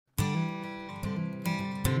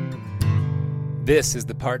This is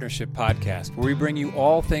the Partnership Podcast, where we bring you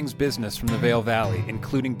all things business from the Vail Valley,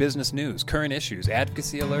 including business news, current issues,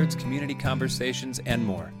 advocacy alerts, community conversations, and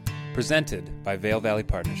more. Presented by Vail Valley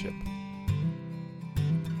Partnership.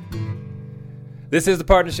 This is the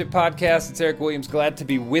Partnership Podcast. It's Eric Williams. Glad to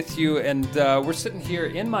be with you. And we're sitting here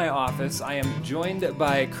in my office. I am joined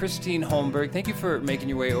by Christine Holmberg. Thank you for making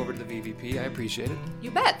your way over to the VVP. I appreciate it. You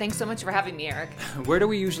bet. Thanks so much for having me, Eric. Where do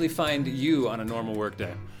we usually find you on a normal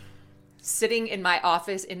workday? Sitting in my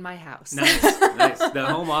office in my house. Nice. The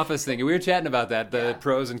home office thing. We were chatting about that, the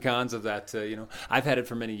pros and cons of that. I've had it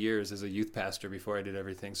for many years as a youth pastor before I did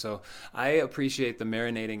everything. So I appreciate the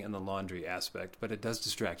marinating and the laundry aspect, but it does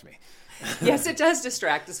distract me. Yes, it does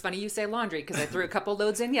distract. It's funny you say laundry because I threw a couple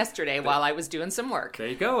loads in yesterday while I was doing some work. There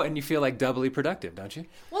you go. And you feel like doubly productive, don't you?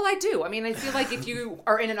 Well, I do. I mean, I feel like if you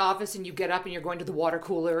are in an office and you get up and you're going to the water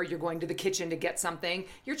cooler, you're going to the kitchen to get something,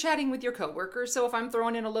 you're chatting with your coworkers. So if I'm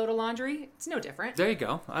throwing in a load of laundry, it's no different. There you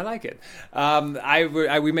go. I like it.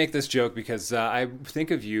 We make this joke because I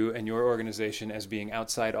think of you and your organization as being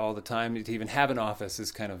outside all the time. To even have an office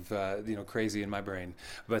is kind of crazy in my brain.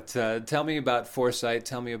 But tell me about Foresight.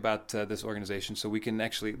 Tell me about this organization so we can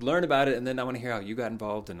actually learn about it, and then I want to hear how you got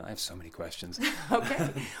involved, and I have so many questions. Okay.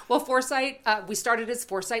 Well, Foresight, we started as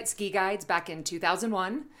Foresight Ski Guides back in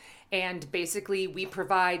 2001, and basically we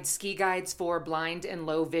provide ski guides for blind and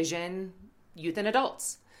low vision youth and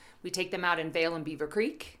adults. We take them out in Vail and Beaver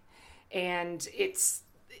Creek, and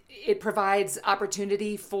it provides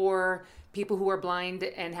opportunity for people who are blind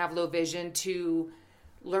and have low vision to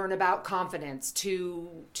learn about confidence,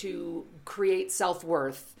 to create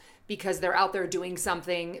self-worth, because they're out there doing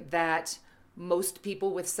something that most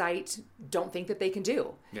people with sight don't think that they can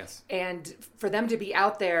do. Yes. And for them to be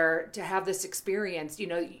out there, to have this experience,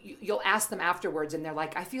 you'll ask them afterwards and they're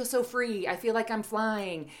like, I feel so free. I feel like I'm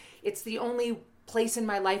flying. It's the only place in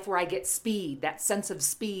my life where I get speed, that sense of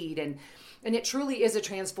speed. And it truly is a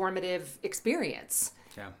transformative experience.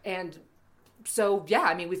 Yeah. And so,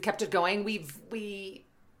 we've kept it going. We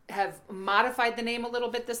have modified the name a little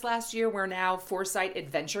bit this last year. We're now Foresight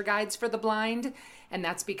Adventure Guides for the Blind, and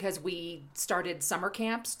that's because we started summer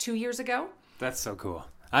camps 2 years ago. That's so cool.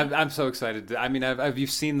 I'm so excited. I mean,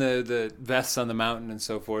 you've seen the vests on the mountain and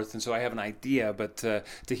so forth, and so I have an idea, but to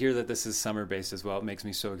hear that this is summer-based as well, it makes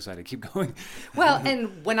me so excited. Keep going. Well,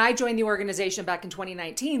 and when I joined the organization back in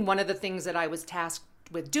 2019, one of the things that I was tasked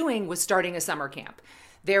with doing was starting a summer camp.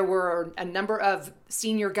 There were a number of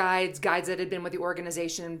senior guides that had been with the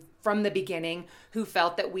organization from the beginning, who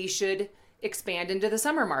felt that we should expand into the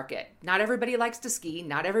summer market. Not everybody likes to ski.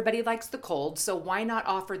 Not everybody likes the cold. So why not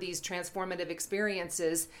offer these transformative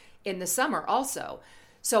experiences in the summer also?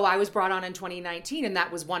 So I was brought on in 2019, and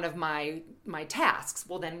that was one of my tasks.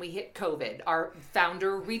 Well, then we hit COVID. Our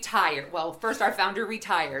founder retired. Well, first our founder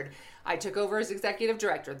retired. I took over as executive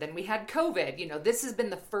director. Then we had COVID. This has been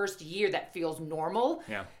the first year that feels normal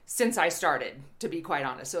since I started, to be quite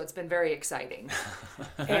honest. So it's been very exciting.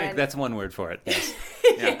 And that's one word for it. Yes.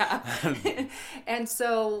 Yeah. And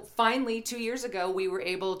so finally, 2 years ago, we were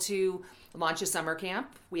able to launch a summer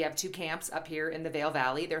camp. We have 2 camps up here in the Vail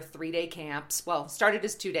Valley. They're 3-day camps. Well, started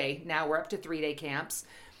as 2-day. Now we're up to 3-day camps.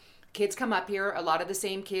 Kids come up here. A lot of the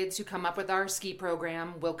same kids who come up with our ski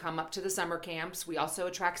program will come up to the summer camps. We also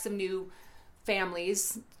attract some new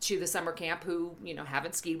families to the summer camp who,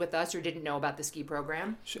 haven't skied with us or didn't know about the ski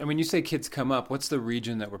program. And when you say kids come up, what's the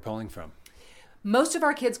region that we're pulling from? Most of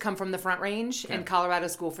our kids come from the Front Range and Colorado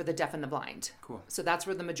School for the Deaf and the Blind. Cool. So that's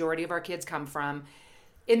where the majority of our kids come from.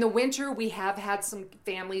 In the winter, we have had some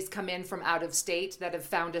families come in from out of state that have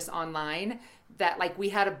found us online. That we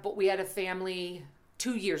had a family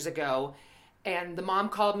 2 years ago, and the mom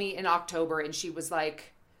called me in October, and she was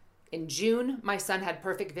like, in June, my son had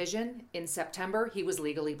perfect vision. In September, he was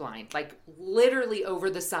legally blind. Literally over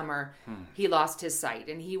the summer, he lost his sight,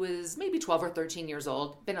 and he was maybe 12 or 13 years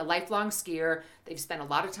old. Been a lifelong skier. They've spent a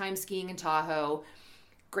lot of time skiing in Tahoe.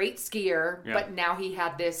 Great skier, but now he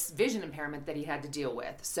had this vision impairment that he had to deal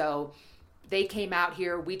with. So they came out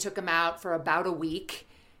here. We took him out for about a week.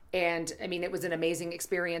 And it was an amazing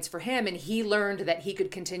experience for him. And he learned that he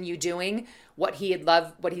could continue doing what he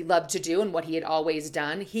loved to do and what he had always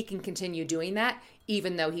done. He can continue doing that,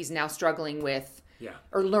 even though he's now struggling with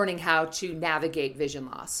or learning how to navigate vision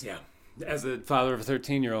loss. Yeah. As the father of a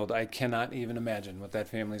 13-year-old, I cannot even imagine what that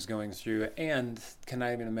family's going through, and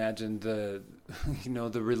cannot even imagine the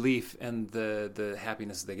relief and the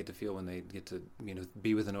happiness they get to feel when they get to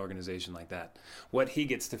be with an organization like that. What he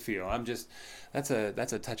gets to feel, that's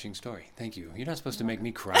a touching story. Thank you. You're not supposed to make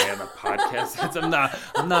me cry on a podcast.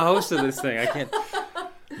 I'm not host of this thing. I can't.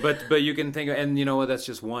 But you can think, and you know what? That's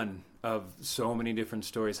just one of so many different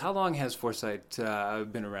stories. How long has Foresight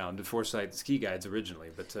been around? The Foresight ski guides originally,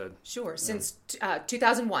 but sure, since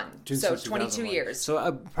 2001, so 22 years. So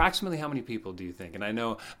approximately how many people do you think? And I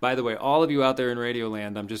know, by the way, all of you out there in Radio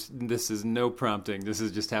Land, this is no prompting. This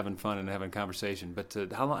is just having fun and having a conversation. But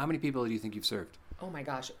how many people do you think you've served? Oh my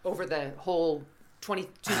gosh, over the whole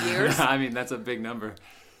 22 years? I mean, that's a big number.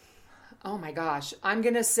 Oh my gosh, I'm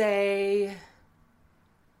gonna say,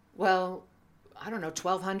 well, I don't know,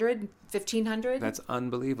 1,200, 1,500? That's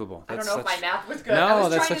unbelievable. I don't know if my math was good. No,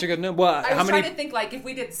 that's such a good number. Well, I was trying to think, like, if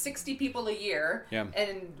we did 60 people a year, yeah.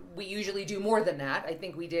 and we usually do more than that. I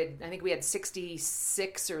think we had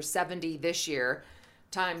 66 or 70 this year,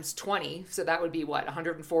 times 20. So that would be, what,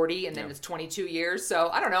 140? And then it's 22 years. So,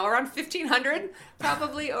 I don't know, around 1,500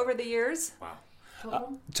 probably over the years. Wow.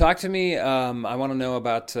 Talk to me. I want to know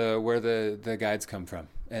about where the guides come from.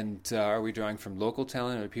 And are we drawing from local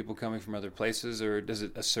talent? Are people coming from other places? Or is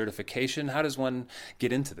it a certification? How does one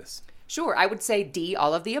get into this? Sure. I would say D,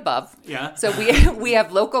 all of the above. Yeah. So we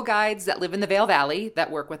have local guides that live in the Vail Valley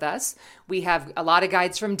that work with us. We have a lot of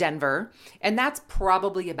guides from Denver, and that's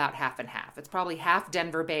probably about half and half. It's probably half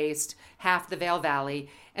Denver-based, half the Vail Valley.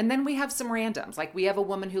 And then we have some randoms. Like we have a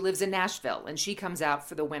woman who lives in Nashville, and she comes out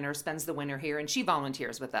for the winter, spends the winter here, and she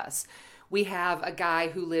volunteers with us. We have a guy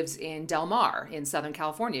who lives in Del Mar in Southern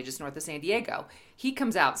California, just north of San Diego. He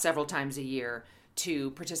comes out several times a year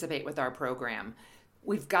to participate with our program.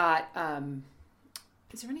 We've got,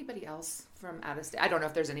 is there anybody else from out of state? I don't know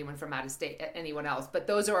if there's anyone from out of state, anyone else, but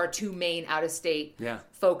those are our two main out of state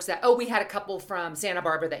folks we had a couple from Santa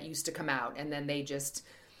Barbara that used to come out, and then it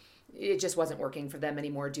just wasn't working for them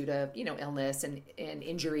anymore due to, illness and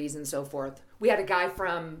injuries and so forth. We had a guy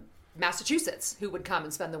from Massachusetts who would come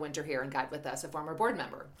and spend the winter here and guide with us, a former board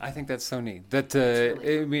member. I think that's so neat. That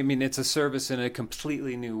it's a service in a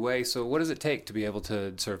completely new way. So what does it take to be able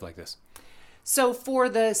to serve like this? So for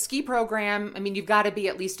the ski program, you've got to be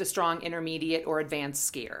at least a strong intermediate or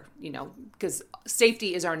advanced skier, because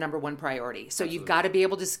safety is our number one priority. So Absolutely. You've got to be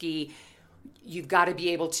able to ski. You've got to be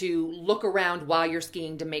able to look around while you're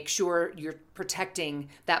skiing to make sure you're protecting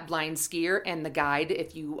that blind skier and the guide.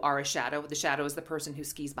 If you are a shadow, the shadow is the person who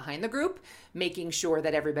skis behind the group, making sure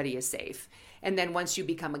that everybody is safe. And then once you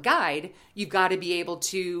become a guide, you've got to be able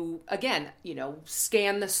to, again,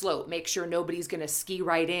 scan the slope, make sure nobody's going to ski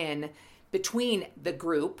right in between the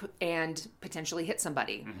group and potentially hit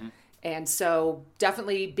somebody. Mm-hmm. And so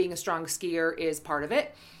definitely being a strong skier is part of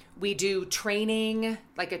it. We do training,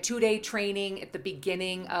 like a 2-day training at the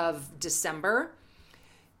beginning of December.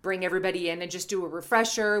 Bring everybody in and just do a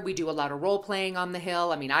refresher. We do a lot of role playing on the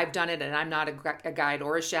hill. I've done it, and I'm not a guide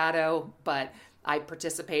or a shadow, but I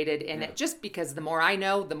participated in it just because the more I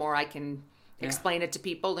know, the more I can explain it to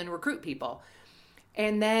people and recruit people.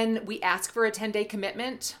 And then we ask for a 10-day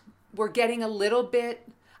commitment. We're getting a little bit,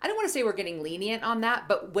 I don't want to say we're getting lenient on that,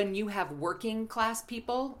 but when you have working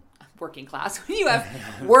people, when you have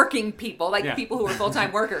working people, like people who are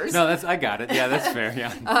full-time workers. No, I got it. Yeah, that's fair.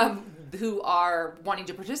 Yeah. Who are wanting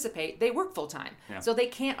to participate, they work full-time. Yeah. So they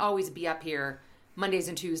can't always be up here Mondays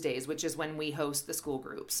and Tuesdays, which is when we host the school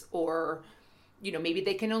groups. Or, maybe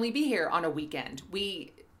they can only be here on a weekend.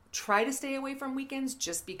 We try to stay away from weekends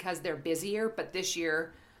just because they're busier, but this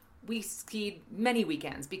year we skied many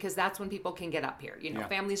weekends because that's when people can get up here.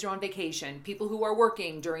 Families are on vacation, people who are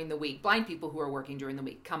working during the week, blind people who are working during the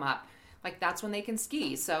week come up. Like that's when they can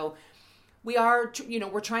ski. So we are,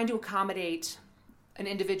 we're trying to accommodate an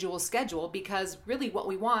individual schedule because really what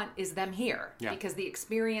we want is them here. Yeah. Because the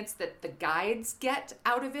experience that the guides get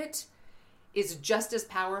out of it is just as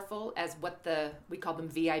powerful as what we call them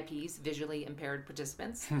VIPs, visually impaired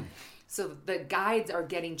participants. So the guides are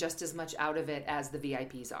getting just as much out of it as the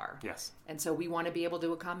VIPs are. Yes. And so we want to be able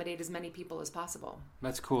to accommodate as many people as possible.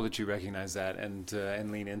 That's cool that you recognize that and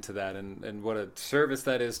lean into that and what a service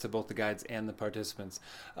that is to both the guides and the participants.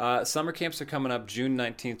 Summer camps are coming up June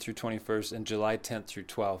 19th through 21st and July 10th through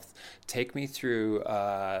 12th. Take me through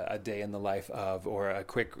a day in the life of, or a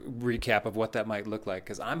quick recap of what that might look like,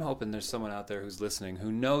 because I'm hoping there's someone out there who's listening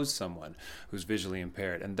who knows someone who's visually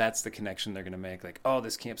impaired, and that's the connection they're going to make. Like, oh,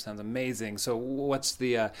 this camp sounds amazing. So what's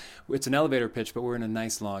it's an elevator pitch, but we're in a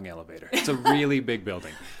nice long elevator. It's a really big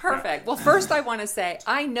building. Perfect. Well, first I want to say,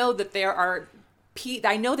 I know there are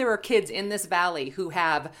kids in this valley who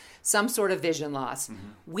have some sort of vision loss. Mm-hmm.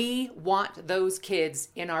 We want those kids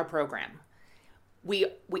in our program. We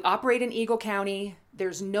operate in Eagle County.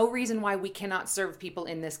 There's no reason why we cannot serve people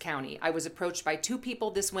in this county. I was approached by 2 people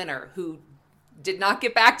this winter who did not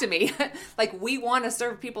get back to me. Like, we want to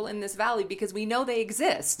serve people in this valley because we know they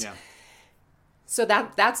exist. Yeah. So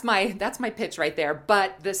that's my pitch right there.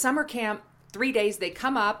 But the summer camp, 3 days, they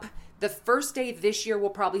come up. The first day this year we'll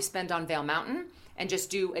probably spend on Vail Mountain and just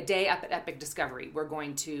do a day up at Epic Discovery. We're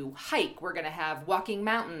going to hike. We're going to have walking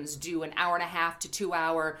mountains, do an 1.5 to 2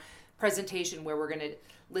 hour presentation where we're going to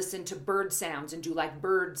listen to bird sounds and do like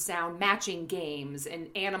bird sound matching games and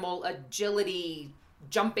animal agility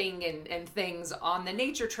jumping and things on the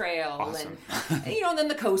nature trail. Awesome. And and then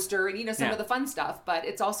the coaster and some Yeah. of the fun stuff. But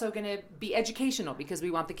it's also going to be educational because we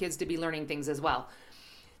want the kids to be learning things as well.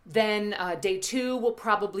 Then day 2 will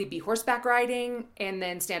probably be horseback riding and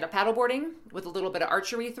then stand-up paddleboarding with a little bit of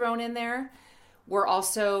archery thrown in there. We're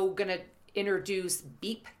also going to introduce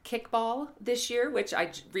beep kickball this year, which I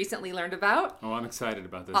recently learned about. Oh, I'm excited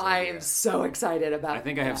about this. I idea. am so excited about it. I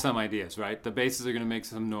think I have some ideas, right? The bases are going to make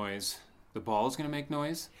some noise. The ball is going to make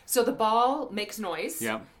noise. So the ball makes noise.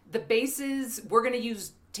 Yep. The bases, we're going to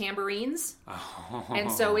use tambourines. Oh. And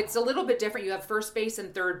so it's a little bit different. You have first base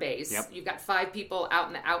and third base. Yep. You've got 5 people out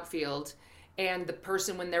in the outfield. And the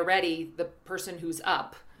person, when they're ready, the person who's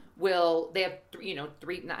up they have,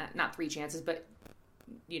 not 3 chances, but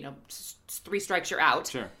 3 strikes, you're out.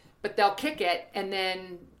 Sure. But they'll kick it, and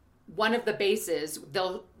then one of the bases,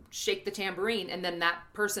 they'll shake the tambourine, and then that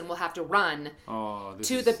person will have to run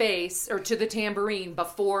the base or to the tambourine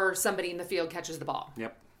before somebody in the field catches the ball.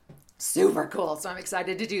 Yep. Super cool. So I'm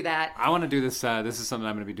excited to do that. I want to do this. This is something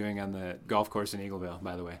I'm going to be doing on the golf course in Eagleville,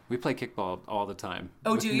 by the way. We play kickball all the time.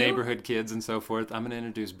 Oh, with do you? Neighborhood kids and so forth. I'm going to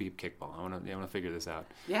introduce beep kickball. I want to figure this out.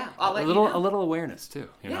 Yeah. I'll let a you know. little awareness, too.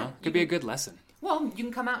 You know? Could be a good lesson. Well, you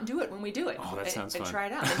can come out and do it when we do it. Oh, that sounds fun. And try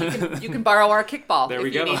it out. And you can borrow our kickball there if we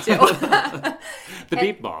you go. need to. The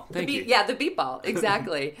beep ball. Thank you. Yeah, the beep ball.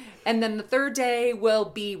 Exactly. And then the third day will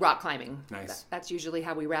be rock climbing. Nice. That's usually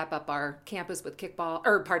how we wrap up our campus with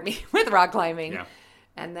with rock climbing. Yeah.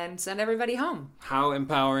 And then send everybody home. How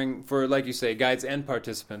empowering for, like you say, guides and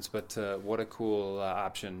participants, but what a cool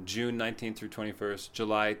option. June 19th through 21st,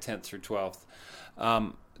 July 10th through 12th.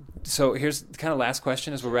 So here's the kind of last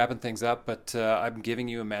question as we're wrapping things up, but I'm giving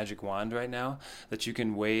you a magic wand right now that you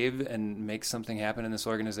can wave and make something happen in this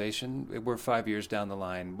organization. We're 5 years down the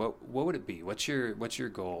line. What would it be? What's your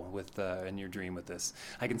goal with and your dream with this?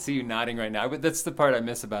 I can see you nodding right now, but that's the part I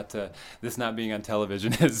miss about this not being on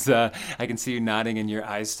television is I can see you nodding and your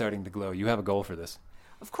eyes starting to glow. You have a goal for this.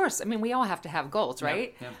 Of course. I mean, we all have to have goals,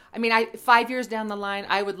 right? Yeah. I mean, 5 years down the line,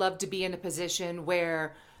 I would love to be in a position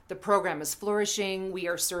where the program is flourishing. We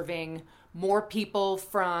are serving more people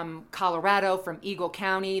from Colorado, from Eagle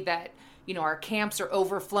County, that, our camps are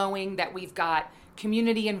overflowing, that we've got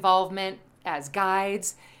community involvement as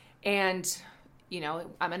guides. And,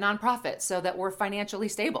 I'm a nonprofit, so that we're financially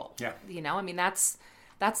stable. Yeah. I mean, that's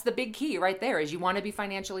the big key right there, is you want to be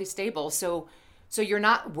financially stable. So you're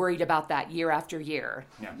not worried about that year after year.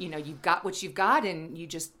 Yeah. You've got what you've got, and you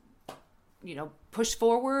just, push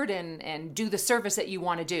forward and do the service that you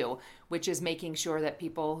want to do, which is making sure that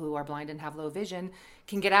people who are blind and have low vision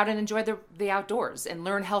can get out and enjoy the outdoors and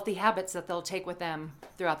learn healthy habits that they'll take with them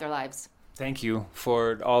throughout their lives. Thank you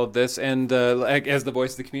for all of this. And as the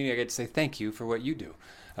voice of the community, I get to say thank you for what you do.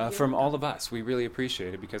 From all of us. We really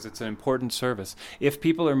appreciate it because it's an important service. If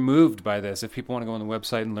people are moved by this, if people want to go on the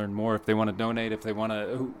website and learn more, if they want to donate, if they want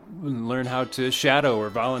to learn how to shadow or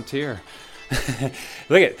volunteer,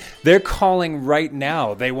 they're calling right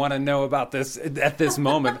now. They want to know about this at this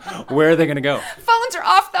moment. Where are they going to go? Phones are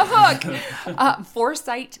off the hook.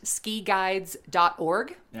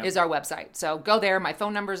 ForesightSkiGuides.org is our website. So go there. My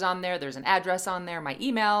phone number's on there. There's an address on there. My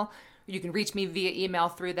email. You can reach me via email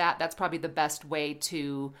through that. That's probably the best way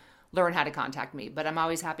to learn how to contact me. But I'm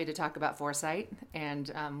always happy to talk about Foresight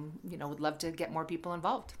and, would love to get more people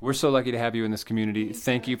involved. We're so lucky to have you in this community.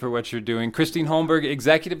 Thank you for what you're doing. Christine Holmberg,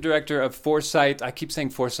 Executive Director of Foresight. I keep saying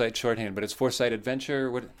Foresight shorthand, but it's Foresight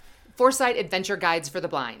Adventure. What? Foresight Adventure Guides for the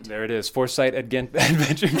Blind. There it is. Foresight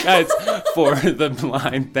Adventure Guides for the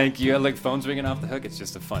Blind. Thank you. Like phone's ringing off the hook. It's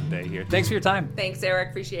just a fun day here. Thanks for your time. Thanks, Eric.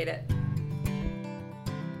 Appreciate it.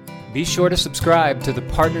 Be sure to subscribe to the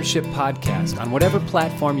Partnership Podcast on whatever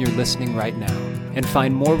platform you're listening right now and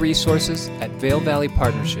find more resources at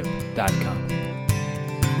ValeValleyPartnership.com.